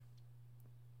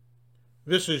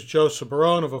This is Joseph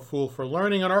Barone of A Fool for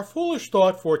Learning, and our foolish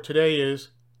thought for today is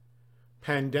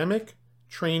pandemic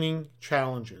training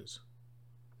challenges.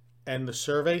 And the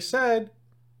survey said,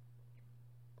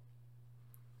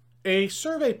 a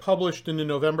survey published in the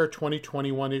November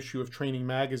 2021 issue of Training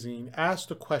Magazine asked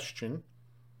the question,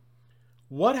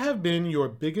 what have been your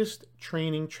biggest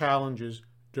training challenges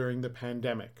during the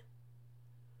pandemic?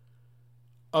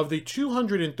 Of the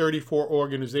 234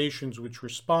 organizations which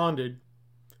responded,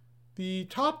 the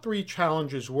top three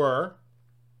challenges were: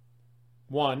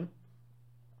 1.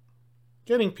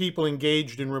 Getting people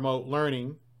engaged in remote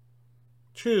learning.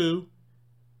 2.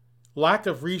 Lack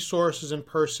of resources and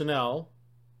personnel.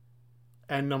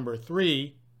 And number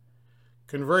 3,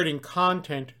 converting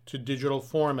content to digital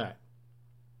format.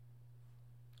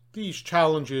 These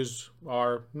challenges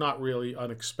are not really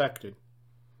unexpected.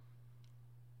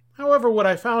 However, what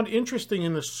I found interesting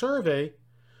in the survey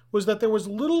was that there was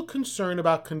little concern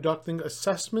about conducting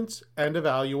assessments and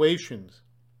evaluations.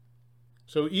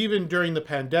 So even during the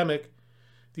pandemic,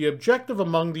 the objective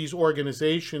among these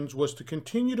organizations was to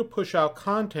continue to push out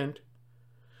content,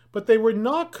 but they were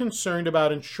not concerned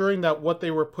about ensuring that what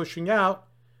they were pushing out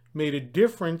made a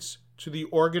difference to the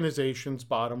organization's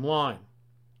bottom line.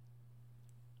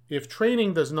 If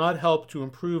training does not help to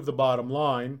improve the bottom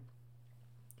line,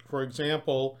 for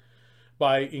example,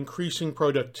 by increasing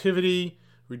productivity,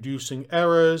 reducing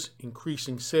errors,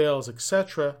 increasing sales,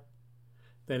 etc.,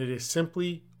 then it is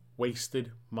simply wasted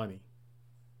money.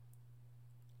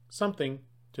 Something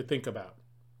to think about.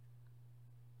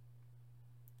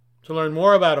 To learn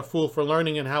more about A Fool for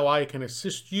Learning and how I can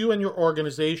assist you and your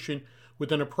organization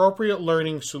with an appropriate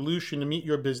learning solution to meet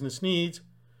your business needs,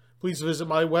 please visit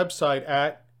my website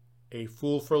at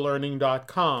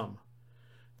afoolforlearning.com.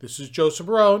 This is Joseph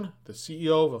Barone, the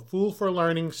CEO of A Fool for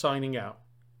Learning, signing out.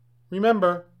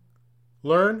 Remember,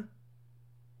 learn,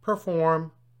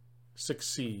 perform,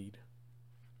 succeed.